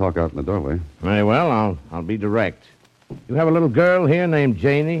 I'd rather talk out in the doorway. Very well, I'll be direct. You have a little girl here named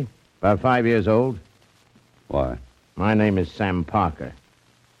Janie, about 5 years old. Why? My name is Sam Parker.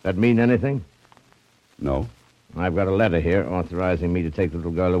 That mean anything? No. I've got a letter here authorizing me to take the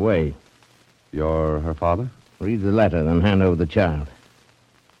little girl away. You're her father? Read the letter, then hand over the child.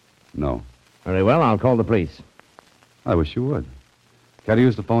 No. Very well, I'll call the police. I wish you would. Can I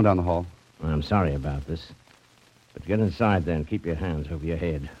use the phone down the hall? I'm sorry about this. But get inside there and keep your hands over your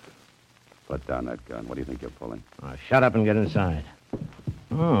head. Put down that gun. What do you think you're pulling? Shut up and get inside.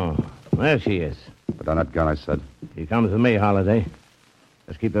 Oh, there she is. Put down that gun, I said. She comes with me, Holiday.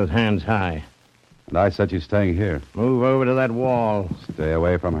 Just keep those hands high. And I said she's staying here. Move over to that wall. Stay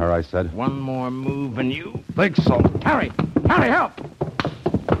away from her, I said. One more move and you... Think so. Harry! Harry, help!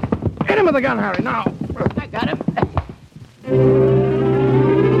 Hit him with the gun, Harry, now. I got him.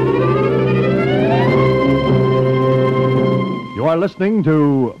 You are listening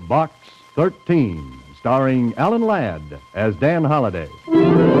to Box 13, starring Alan Ladd as Dan Holiday.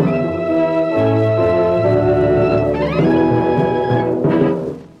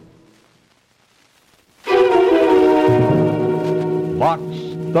 Box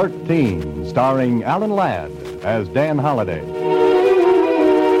 13, starring Alan Ladd as Dan Holliday.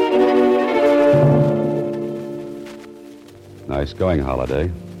 Nice going, Holliday.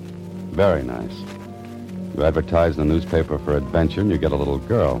 Very nice. You advertise in the newspaper for adventure, and you get a little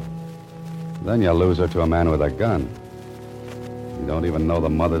girl. Then you lose her to a man with a gun. You don't even know the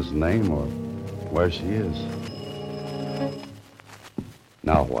mother's name or where she is.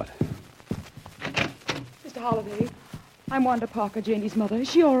 Now what? Mr. Holliday, I'm Wanda Parker, Janie's mother. Is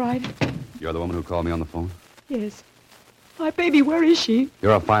she all right? You're the woman who called me on the phone? Yes. My baby, where is she?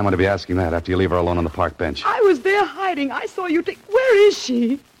 You're a fine one to be asking that after you leave her alone on the park bench. I was there hiding. I saw you take... Where is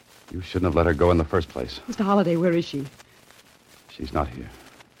she? You shouldn't have let her go in the first place. Mr. Holliday, where is she? She's not here.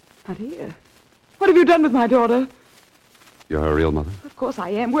 Not here? What have you done with my daughter? You're her real mother? Of course I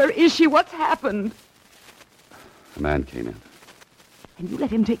am. Where is she? What's happened? A man came in. And you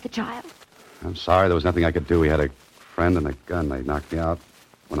let him take the child? I'm sorry, there was nothing I could do. He had a friend and a gun. They knocked me out.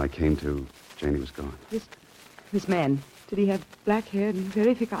 When I came to, Janie was gone. This man, did he have black hair and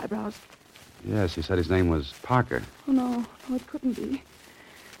very thick eyebrows? Yes, he said his name was Parker. Oh, no, it couldn't be.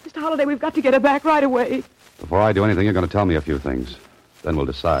 Mr. Holliday, we've got to get her back right away. Before I do anything, you're going to tell me a few things. Then we'll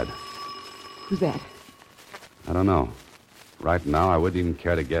decide. Who's that? I don't know. Right now, I wouldn't even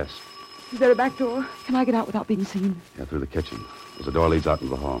care to guess. Is there a back door? Can I get out without being seen? Yeah, through the kitchen. There's a door leads out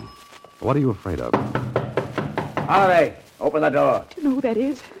into the hall. What are you afraid of? Holliday, open the door. Do you know who that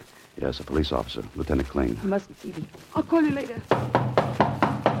is? Yes, a police officer, Lieutenant Kling. I mustn't see me. I'll call you later.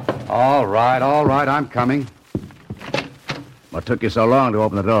 All right, I'm coming. What took you so long to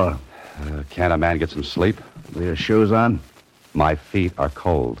open the door? Can't a man get some sleep? With your shoes on? My feet are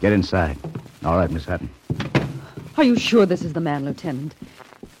cold. Get inside. All right, Miss Hatton. Are you sure this is the man, Lieutenant?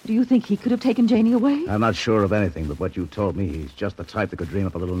 Do you think he could have taken Janie away? I'm not sure of anything, but what you told me, he's just the type that could dream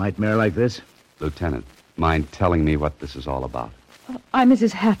up a little nightmare like this. Lieutenant, mind telling me what this is all about? I'm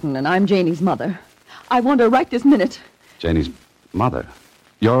Mrs. Hatton, and I'm Janie's mother. I want her right this minute. Janie's mother?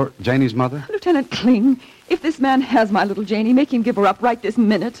 You're Janie's mother? Lieutenant Kling, if this man has my little Janie, make him give her up right this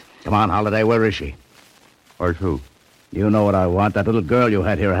minute. Come on, Holliday, where is she? Or who? You know what I want, that little girl you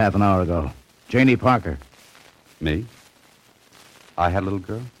had here half an hour ago. Janie Parker. Me? I had a little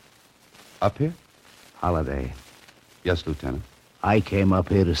girl? Up here? Holliday. Yes, Lieutenant. I came up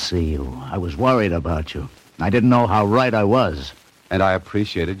here to see you. I was worried about you. I didn't know how right I was. And I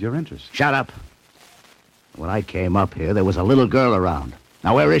appreciated your interest. Shut up. When I came up here, there was a little girl around.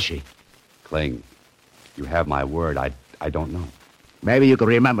 Now, where is she? Kling, you have my word. I don't know. Maybe you could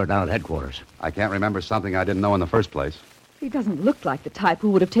remember down at headquarters. I can't remember something I didn't know in the first place. He doesn't look like the type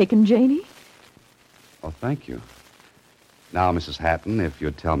who would have taken Janie. Oh, thank you. Now, Mrs. Hatton, if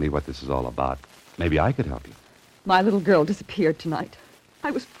you'd tell me what this is all about, maybe I could help you. My little girl disappeared tonight.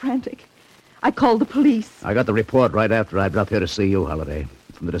 I was frantic. I called the police. I got the report right after I got up here to see you, Holliday.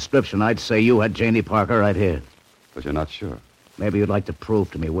 From the description, I'd say you had Janie Parker right here. But you're not sure. Maybe you'd like to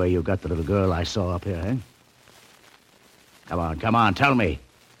prove to me where you got the little girl I saw up here, eh? Come on, tell me.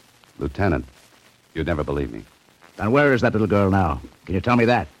 Lieutenant, you'd never believe me. And where is that little girl now? Can you tell me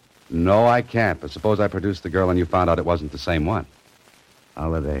that? No, I can't. But suppose I produced the girl and you found out it wasn't the same one.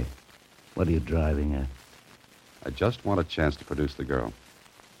 Holliday, what are you driving at? I just want a chance to produce the girl.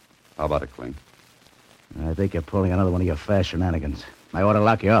 How about it, Kling? I think you're pulling another one of your fast shenanigans. I ought to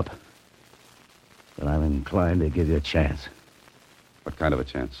lock you up. But I'm inclined to give you a chance. What kind of a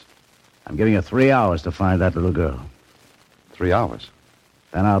chance? I'm giving you 3 hours to find that little girl. 3 hours?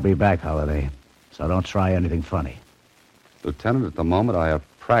 Then I'll be back, Holliday. So don't try anything funny. Lieutenant, at the moment, I have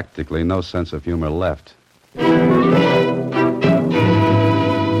practically no sense of humor left.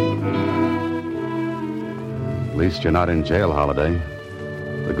 At least you're not in jail, Holliday.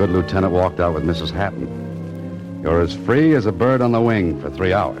 The good lieutenant walked out with Mrs. Hatton. You're as free as a bird on the wing for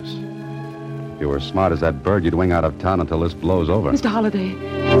 3 hours. If you were as smart as that bird, you'd wing out of town until this blows over. Mr. Holliday.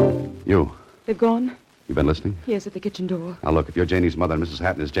 You. They've gone? You been listening? Yes, at the kitchen door. Now, look, if you're Janie's mother and Mrs.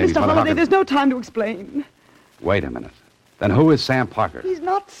 Hatton is Janie's Mr. mother... Holliday, there's no time to explain. Wait a minute. Then who is Sam Parker? He's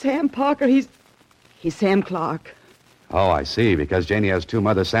not Sam Parker. He's Sam Clark. Oh, I see. Because Janie has two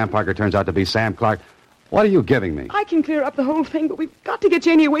mothers, Sam Parker turns out to be Sam Clark. What are you giving me? I can clear up the whole thing, but we've got to get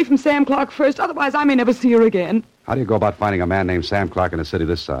Janie away from Sam Clark first. Otherwise, I may never see her again. How do you go about finding a man named Sam Clark in a city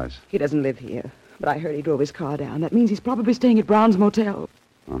this size? He doesn't live here, but I heard he drove his car down. That means he's probably staying at Brown's Motel.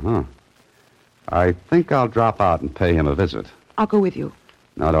 Uh-huh. I think I'll drop out and pay him a visit. I'll go with you.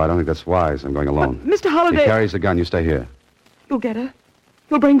 No, I don't think that's wise. I'm going alone. Mr. Holliday... He carries the gun. You stay here. You'll get her.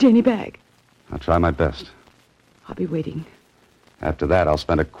 You'll bring Janie back. I'll try my best. I'll be waiting. After that, I'll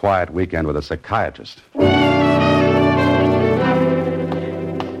spend a quiet weekend with a psychiatrist.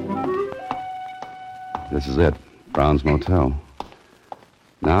 This is it. Brown's Motel.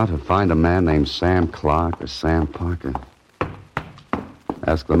 Now, to find a man named Sam Clark or Sam Parker.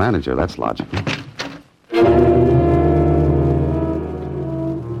 Ask the manager. That's logical.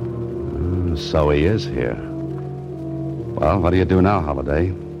 So he is here. Well, what do you do now, Holiday?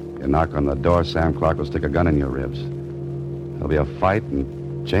 You knock on the door, Sam Clark will stick a gun in your ribs. There'll be a fight,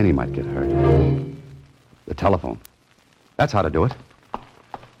 and Janie might get hurt. The telephone. That's how to do it.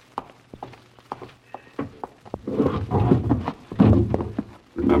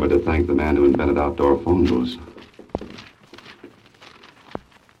 Remember to thank the man who invented outdoor phone booths.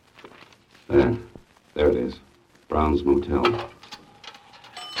 There it is. Brown's Motel.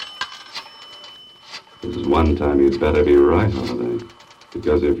 This is one time you'd better be right, Holiday.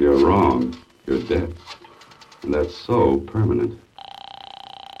 Because if you're wrong, you're dead. And that's so permanent.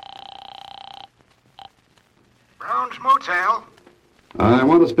 Brown's Motel? I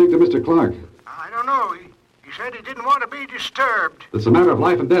want to speak to Mr. Clark. I don't know. He said he didn't want to be disturbed. It's a matter of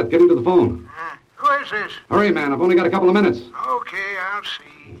life and death. Get him to the phone. Who is this? Hurry, man. I've only got a couple of minutes. Okay, I'll see.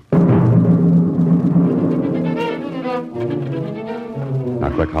 Now,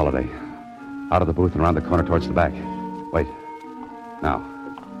 quick, Holiday. Out of the booth and around the corner towards the back. Wait. Now.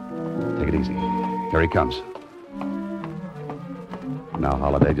 Take it easy. Here he comes. Now,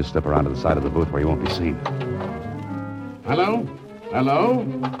 Holiday, just slip around to the side of the booth where you won't be seen. Hello? Hello?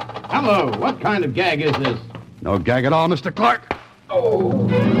 Hello? What kind of gag is this? No gag at all, Mr. Clark. Oh.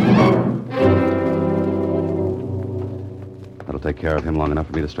 That'll take care of him long enough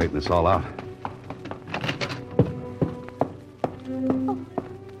for me to straighten this all out.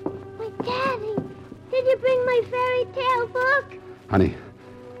 Did you bring my fairy tale book? Honey,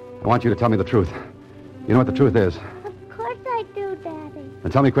 I want you to tell me the truth. You know what the truth is? Of course I do, Daddy.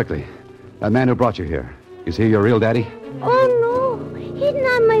 Then tell me quickly. That man who brought you here, is he your real daddy? Oh, no. He's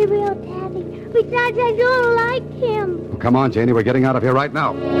not my real daddy. Besides, I don't like him. Well, come on, Janie. We're getting out of here right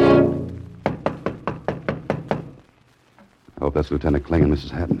now. I hope that's Lieutenant Kling and Mrs.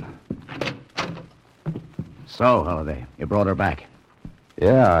 Hatton. So, Holiday, you brought her back.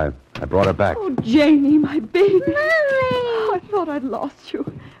 Yeah, I brought her back. Oh, Janie, my baby. Mommy! I thought I'd lost you.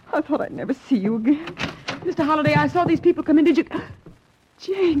 I thought I'd never see you again. Mr. Holliday, I saw these people come in. Did you...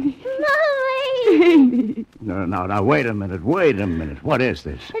 Janie. Mommy! Janie. No, wait a minute. What is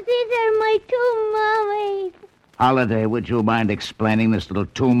this? These are my two mummies. Holiday, would you mind explaining this little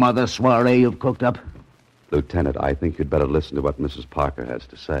two-mother soiree you've cooked up? Lieutenant, I think you'd better listen to what Mrs. Parker has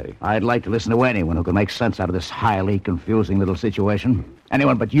to say. I'd like to listen to anyone who can make sense out of this highly confusing little situation.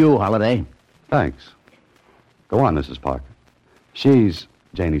 Anyone but you, Holiday. Thanks. Go on, Mrs. Parker. She's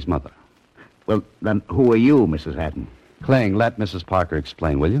Janie's mother. Well, then who are you, Mrs. Hatton? Kling, let Mrs. Parker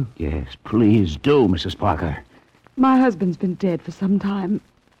explain, will you? Yes, please do, Mrs. Parker. My husband's been dead for some time.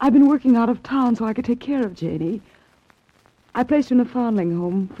 I've been working out of town so I could take care of Janie. I placed her in a foundling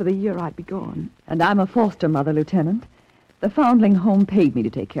home for the year I'd be gone. And I'm a foster mother, Lieutenant. The foundling home paid me to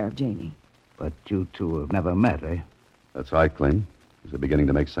take care of Janie. But you two have never met, eh? That's right, Kling. Is it beginning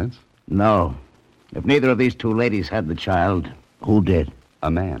to make sense? No. If neither of these two ladies had the child, who did? A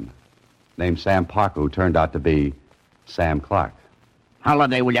man named Sam Parker who turned out to be Sam Clark.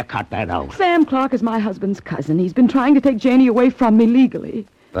 Holiday, will you cut that out? Sam Clark is my husband's cousin. He's been trying to take Janie away from me legally.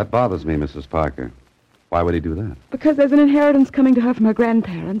 That bothers me, Mrs. Parker. Why would he do that? Because there's an inheritance coming to her from her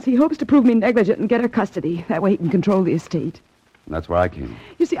grandparents. He hopes to prove me negligent and get her custody. That way he can control the estate. And that's where I came.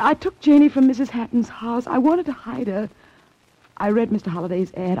 You see, I took Janie from Mrs. Hatton's house. I wanted to hide her. I read Mr.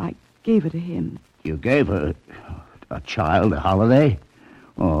 Holliday's ad. I gave her to him. You gave her a child, a Holiday?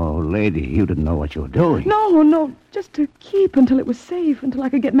 Oh, lady, you didn't know what you were doing. No, just to keep until it was safe, until I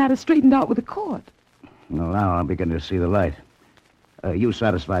could get matters straightened out with the court. Well, now I'm beginning to see the light. You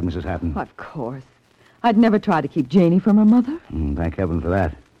satisfied, Mrs. Hatton? Of course. I'd never try to keep Janie from her mother. Thank heaven for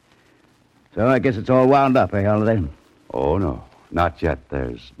that. So I guess it's all wound up, eh, Holiday? Oh, no. Not yet.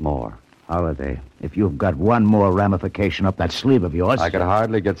 There's more. Holiday, if you've got one more ramification up that sleeve of yours... I could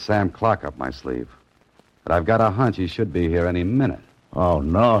hardly get Sam Clark up my sleeve. But I've got a hunch he should be here any minute. Oh,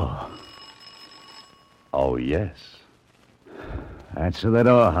 no. Oh, yes. Answer the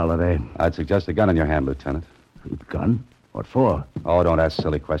door, Holiday. I'd suggest a gun in your hand, Lieutenant. Gun? What for? Oh, don't ask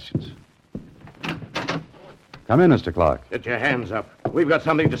silly questions. Come in, Mr. Clark. Get your hands up. We've got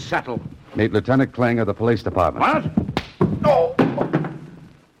something to settle. Meet Lieutenant Kling of the police department. What? Oh!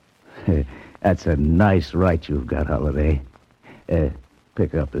 That's a nice right you've got, Holiday.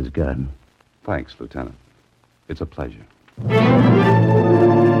 Pick up his gun. Thanks, Lieutenant. It's a pleasure.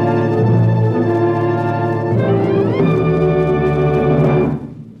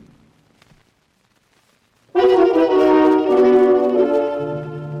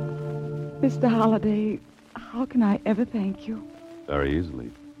 Mr. Holliday, how can I ever thank you? Very easily.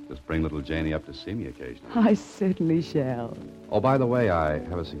 Just bring little Janie up to see me occasionally. I certainly shall. Oh, by the way, I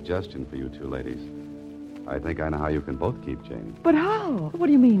have a suggestion for you two ladies. I think I know how you can both keep Janie. But how? What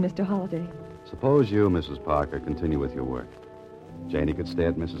do you mean, Mr. Holliday? Suppose you, Mrs. Parker, continue with your work. Janie could stay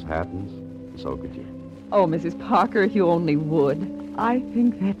at Mrs. Hatton's, and so could you. Oh, Mrs. Parker, if you only would. I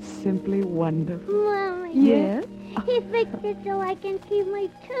think that's simply wonderful. Mommy. Yes? He fixed it so I can keep my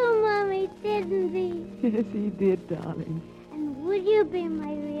two mummies, didn't he? Yes, he did, darling. And would you be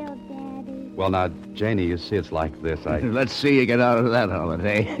my real daddy? Well, now, Janie, you see, it's like this. Let's see you get out of that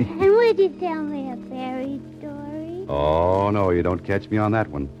holiday. And would you tell me a fairy story? Oh, no, you don't catch me on that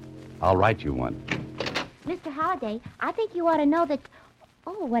one. I'll write you one. Mr. Holliday, I think you ought to know that...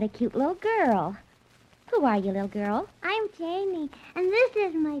 Oh, what a cute little girl. Who are you, little girl? I'm Janie, and this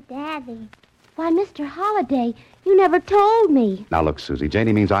is my daddy. Why, Mr. Holliday, you never told me. Now, look, Susie,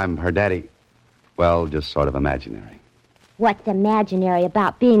 Janie means I'm her daddy. Well, just sort of imaginary. What's imaginary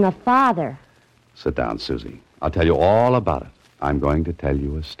about being a father? Sit down, Susie. I'll tell you all about it. I'm going to tell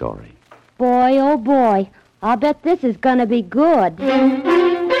you a story. Boy, oh boy, I'll bet this is going to be good.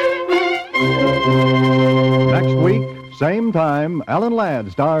 Next week, same time, Alan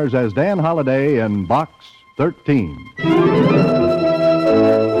Ladd stars as Dan Holliday in Box 13.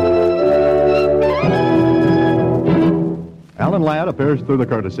 Alan Ladd appears through the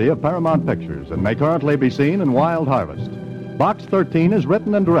courtesy of Paramount Pictures and may currently be seen in Wild Harvest. Box 13 is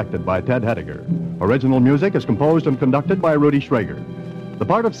written and directed by Ted Hediger. Original music is composed and conducted by Rudy Schrager. The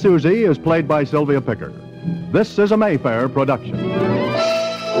part of Susie is played by Sylvia Picker. This is a Mayfair production.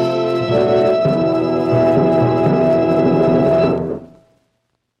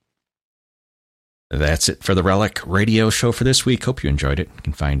 That's it for the Relic Radio Show for this week. Hope you enjoyed it. You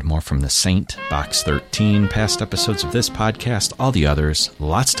can find more from The Saint, Box 13, past episodes of this podcast, all the others,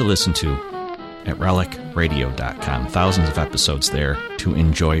 lots to listen to at relicradio.com. Thousands of episodes there to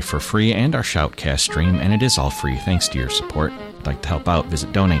enjoy for free, and our Shoutcast stream, and it is all free thanks to your support. If you'd like to help out,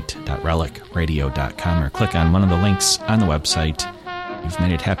 visit donate.relicradio.com or click on one of the links on the website. You've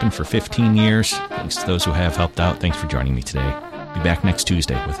made it happen for 15 years. Thanks to those who have helped out. Thanks for joining me today. Be back next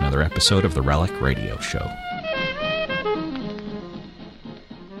Tuesday with another episode of the Relic Radio Show.